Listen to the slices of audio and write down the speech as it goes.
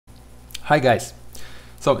Hi guys!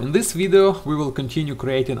 So in this video we will continue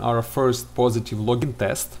creating our first positive login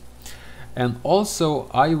test, and also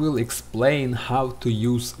I will explain how to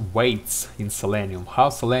use waits in Selenium, how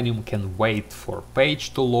Selenium can wait for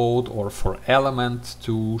page to load or for element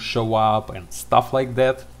to show up and stuff like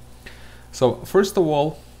that. So first of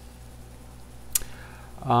all,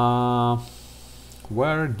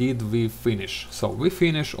 where did we finish? So we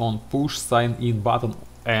finish on push sign in button,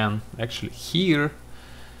 and actually here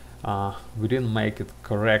we didn't make it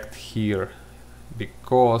correct here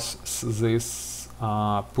because this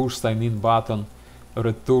push sign in button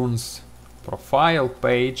returns profile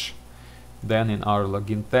page. Then in our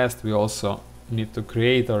login test we also need to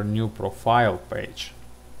create our new profile page.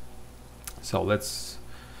 So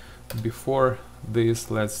before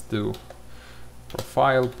this let's do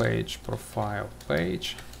profile page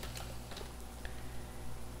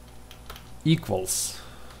equals,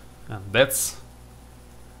 and that's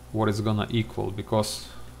what it's gonna equal, because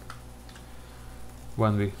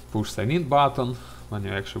when we push sign in button, when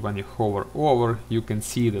you hover over, you can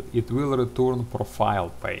see that it will return profile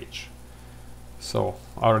page. So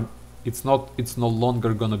it's no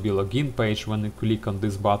longer gonna be login page. When you click on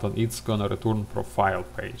this button, it's gonna return profile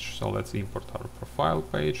page. So let's import our profile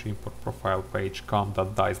page, import profile page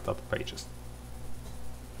com.dice.pages.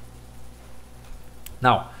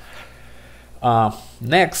 Now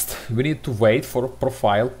next we need to wait for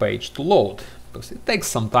profile page to load, because it takes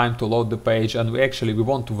some time to load the page, and we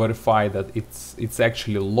want to verify that it's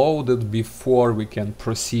actually loaded before we can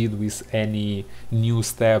proceed with any new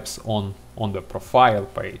steps on the profile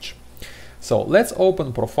page. So let's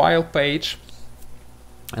open profile page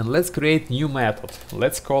and let's create new method.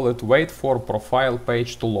 Let's call it wait for profile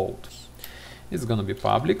page to load. It's gonna be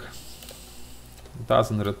public,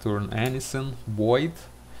 doesn't return anything, void.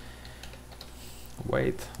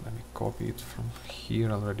 Wait, let me copy it from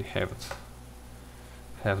here. I already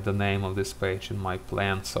have the name of this page in my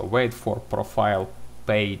plan. So wait for profile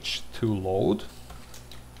page to load,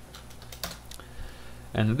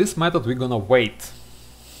 and in this method we're gonna wait.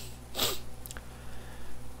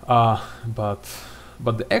 But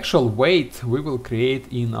the actual wait we will create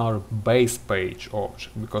in our base page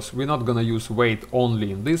object, because we're not gonna use wait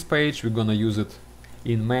only in this page, we're gonna use it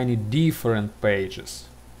in many different pages.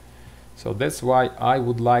 So that's why I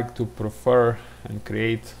would like to prefer and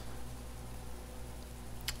create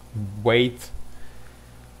wait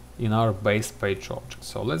in our base page object.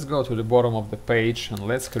 So let's go to the bottom of the page and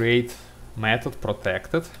let's create method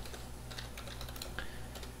protected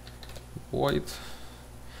void.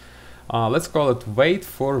 Let's call it wait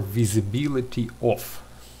for visibility off.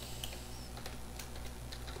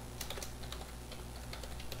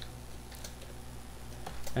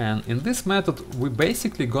 And in this method we're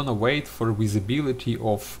basically gonna wait for visibility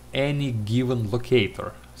of any given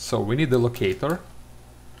locator. So we need a locator,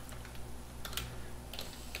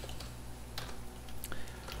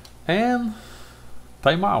 and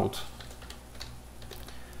timeout,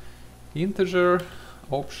 integer,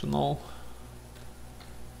 optional,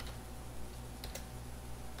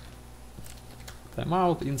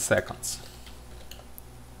 timeout in seconds.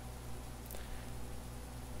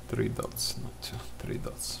 3 dots, not 2, 3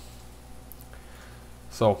 dots.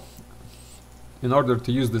 So in order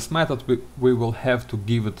to use this method we will have to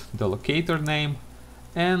give it the locator name,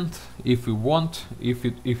 and if we want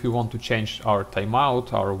to change our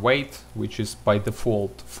timeout, our wait, which is by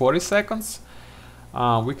default 40 seconds,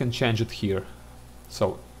 we can change it here.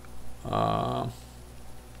 So now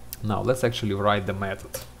let's actually write the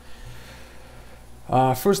method.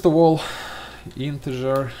 First of all,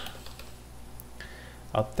 integer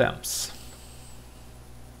attempts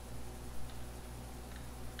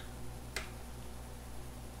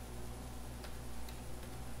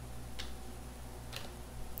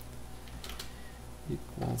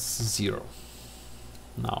equals 0.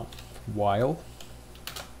 Now while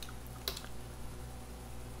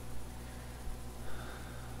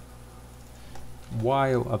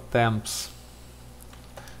attempts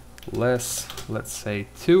less, let's say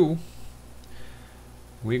 2,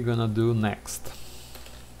 we're gonna do next.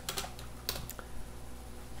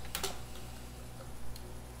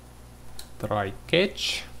 Try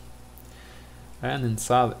catch, and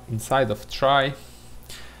inside of try,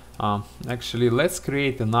 actually let's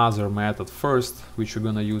create another method first, which we're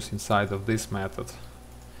gonna use inside of this method,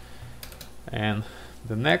 and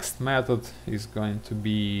the next method is going to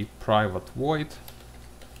be private void,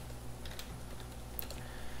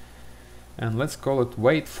 and let's call it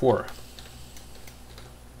wait for.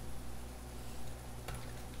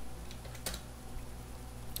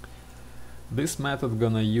 This method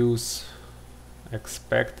gonna use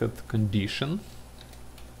expected condition,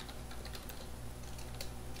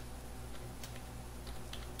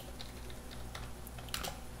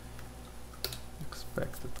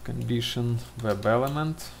 expected condition web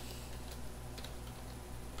element,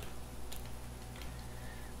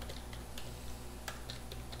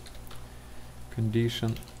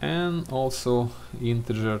 condition, and also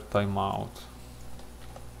integer timeout.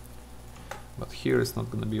 But here it's not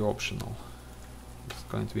going to be optional, it's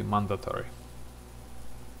going to be mandatory.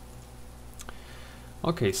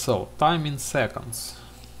 Okay, so time in seconds.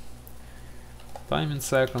 Time in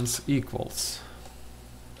seconds equals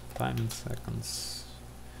time in seconds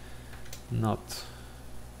not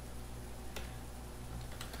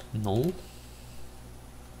null.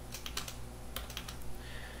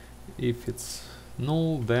 If it's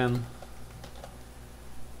null, then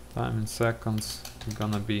time in seconds is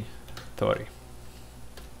gonna be 30.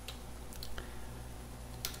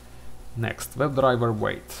 Next, WebDriver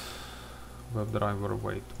wait. WebDriver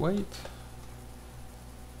wait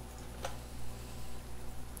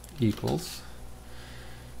equals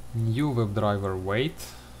new WebDriver wait,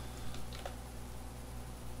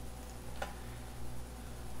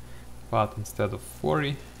 but instead of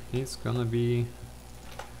 40 it's gonna be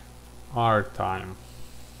our time,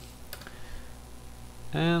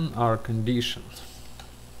 and our condition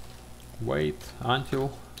wait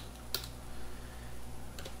until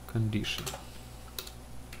condition.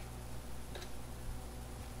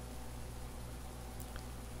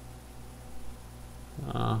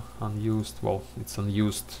 Unused, well, it's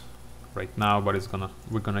unused right now, but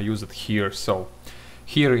we're gonna use it here. So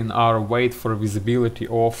here in our wait for visibility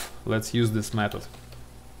of, let's use this method.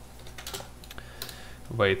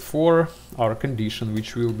 Wait for our condition,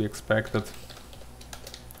 which will be expected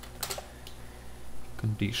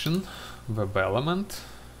condition web element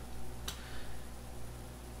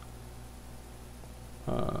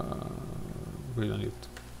we don't need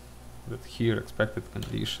that here, expected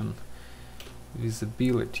condition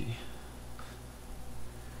visibility.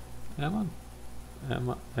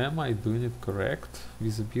 Am I doing it correct?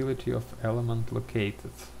 Visibility of element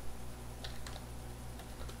located.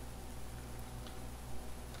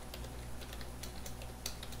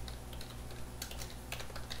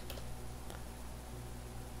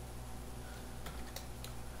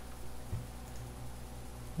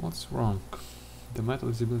 What's wrong? The method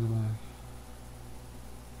visibility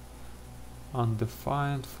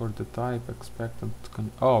undefined for the type expected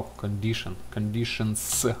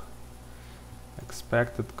conditions.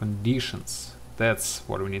 Expected conditions. That's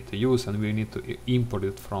what we need to use, and we need to import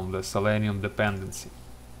it from the Selenium dependency.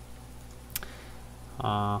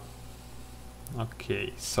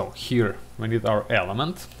 Okay, so here we need our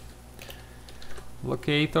element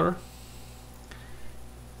locator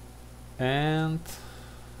and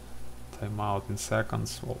timeout in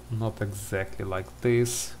seconds. Well, not exactly like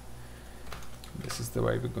this. This is the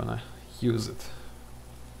way we're gonna use it.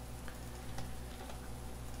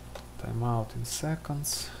 Timeout in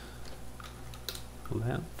seconds,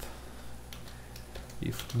 length,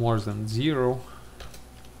 if more than 0,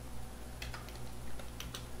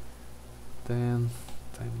 then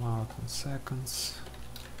timeout in seconds,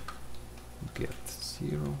 get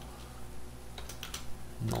 0,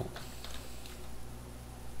 no.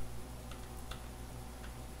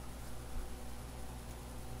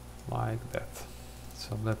 Like that.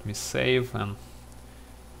 So let me save, and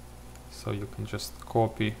so you can just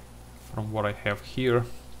copy from what I have here.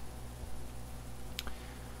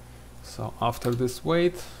 So after this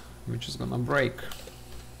wait, we're just gonna break.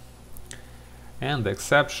 And the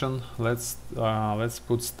exception, let's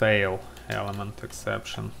put stale element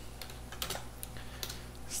exception.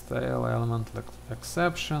 Stale element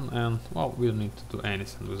exception, and well, we don't need to do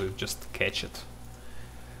anything with it, just catch it.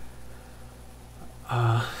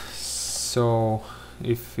 So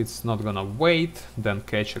if it's not gonna wait, then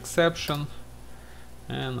catch exception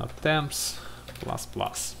and attempts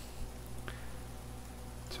 ++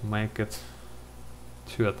 to make it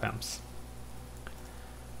 2 attempts.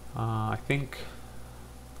 I think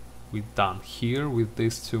we're done here with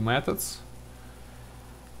these 2 methods.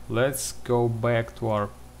 Let's go back to our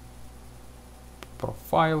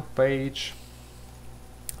profile page.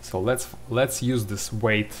 So let's use this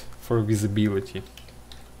wait for visibility.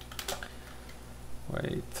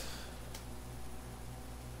 Wait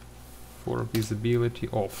for visibility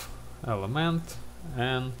of element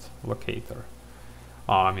and locator.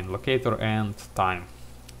 Locator and time.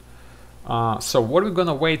 So what are we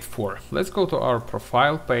gonna wait for? Let's go to our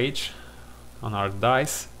profile page on our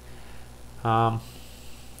dice.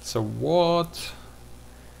 So what?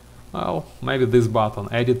 Well, maybe this button,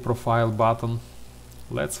 edit profile button.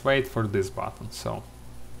 Let's wait for this button. So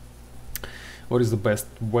what is the best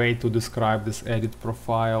way to describe this edit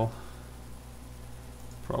profile?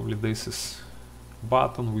 Probably this is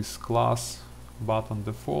button with class button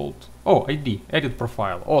default. Oh, ID, edit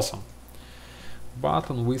profile, awesome.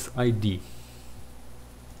 Button with ID.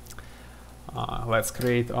 Let's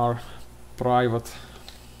create our private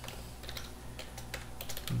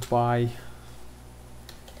by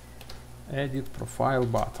edit profile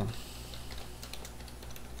button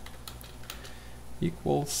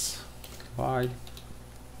equals by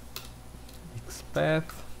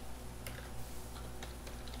xpath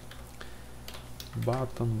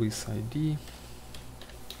button with ID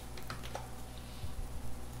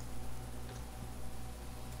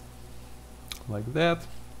like that.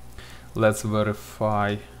 Let's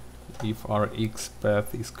verify if our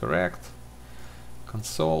xpath is correct.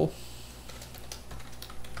 Console,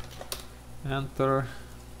 enter.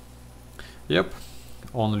 Yep,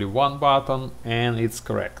 only one button and it's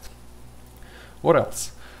correct. What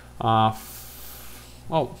else?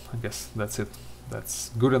 Well, I guess that's it. That's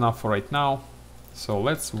good enough for right now. So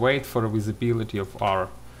let's wait for visibility of our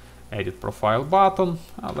edit profile button.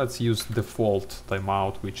 Let's use default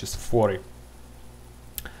timeout, which is 40.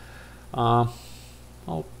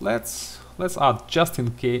 Well, let's add just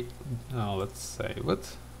in case. Let's save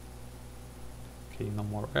it. Okay, no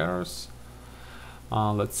more errors.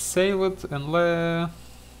 Let's save it and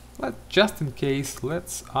just in case,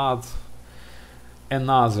 let's add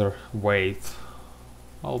another wait.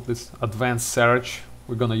 Well, this advanced search,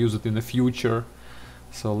 we're gonna use it in the future.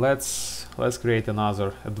 So let's create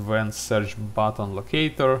another advanced search button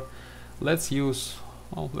locator. Let's use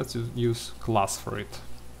class for it.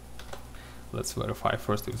 Let's verify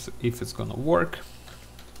first if it's gonna work.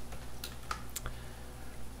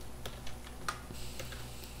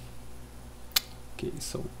 Okay,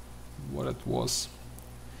 so what it was,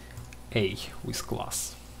 A with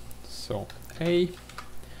class. So A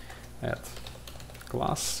at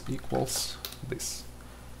class equals this.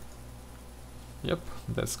 Yep,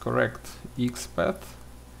 that's correct, xpath.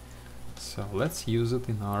 So let's use it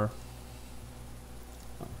in our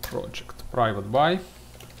project. Private by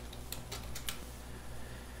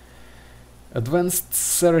advanced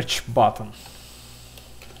search button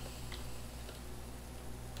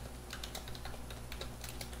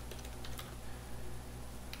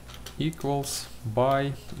equals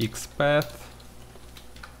by xpath.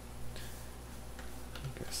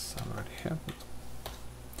 I guess I already have it.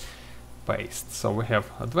 Paste. So we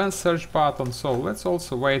have advanced search button. So let's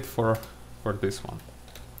also wait for this one.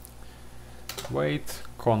 Wait,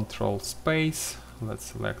 control space. Let's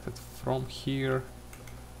select it from here.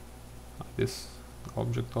 This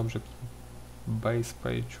object, base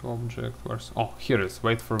page object. Where's, oh, here is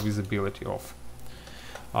wait for visibility of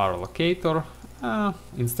our locator.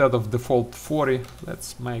 Instead of default 40,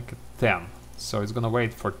 let's make it 10. So it's gonna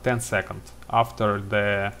wait for 10 seconds after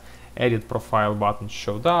the edit profile button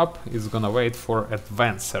showed up. It's gonna wait for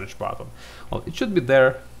advanced search button. Well, it should be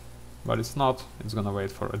there, but it's not. It's gonna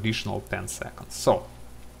wait for additional 10 seconds. So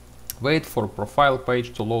wait for profile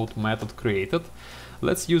page to load method created.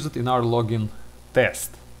 Let's use it in our login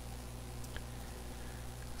test.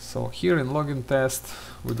 So here in login test,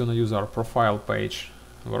 we're gonna use our profile page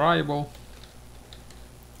variable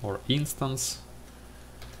or instance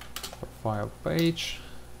profile page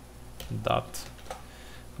dot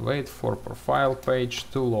wait for profile page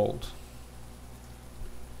to load.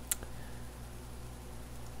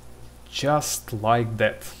 Just like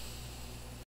that.